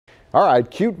All right,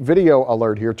 cute video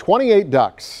alert here. 28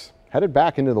 ducks headed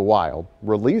back into the wild,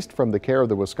 released from the care of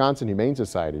the Wisconsin Humane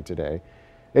Society today.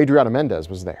 Adriana Mendez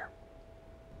was there.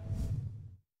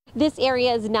 This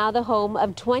area is now the home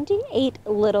of 28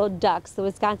 little ducks. The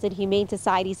Wisconsin Humane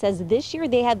Society says this year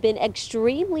they have been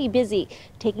extremely busy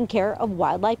taking care of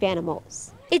wildlife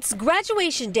animals. It's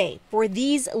graduation day for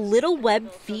these little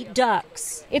web-feet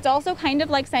ducks. It's also kind of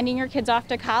like sending your kids off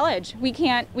to college. We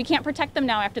can't protect them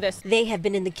now after this. They have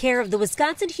been in the care of the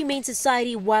Wisconsin Humane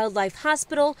Society Wildlife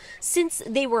Hospital since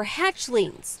they were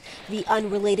hatchlings. The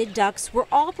unrelated ducks were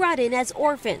all brought in as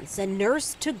orphans and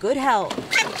nursed to good health.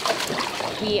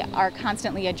 We are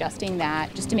constantly adjusting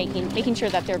that just to making sure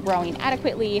that they're growing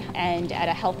adequately and at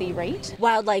a healthy rate.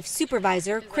 Wildlife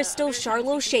Supervisor Crystal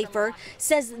Charlo Schaefer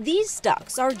says these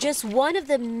ducks are just one of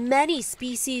the many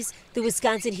species the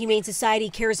Wisconsin Humane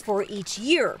Society cares for each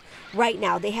year. Right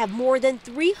now, they have more than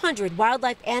 300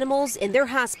 wildlife animals in their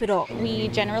hospital. We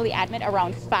generally admit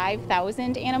around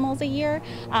 5,000 animals a year.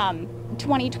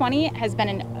 2020 has been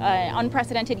an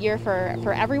unprecedented year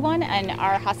for everyone, and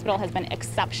our hospital has been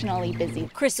exceptionally busy.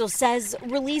 Crystal says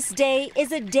release day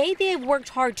is a day they have worked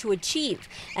hard to achieve,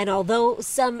 and although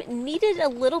some needed a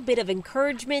little bit of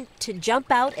encouragement to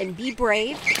jump out and be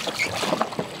brave,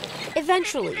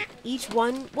 eventually, each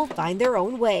one will find their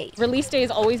own way. Release day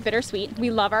is always bittersweet.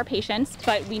 We love our patients,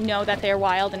 but we know that they're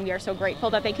wild, and we are so grateful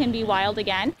that they can be wild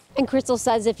again. And Crystal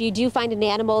says if you do find an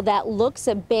animal that looks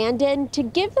abandoned, to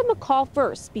give them a call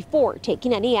first before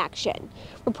taking any action.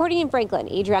 Reporting in Franklin,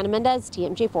 Adriana Mendez,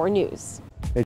 TMJ4 News.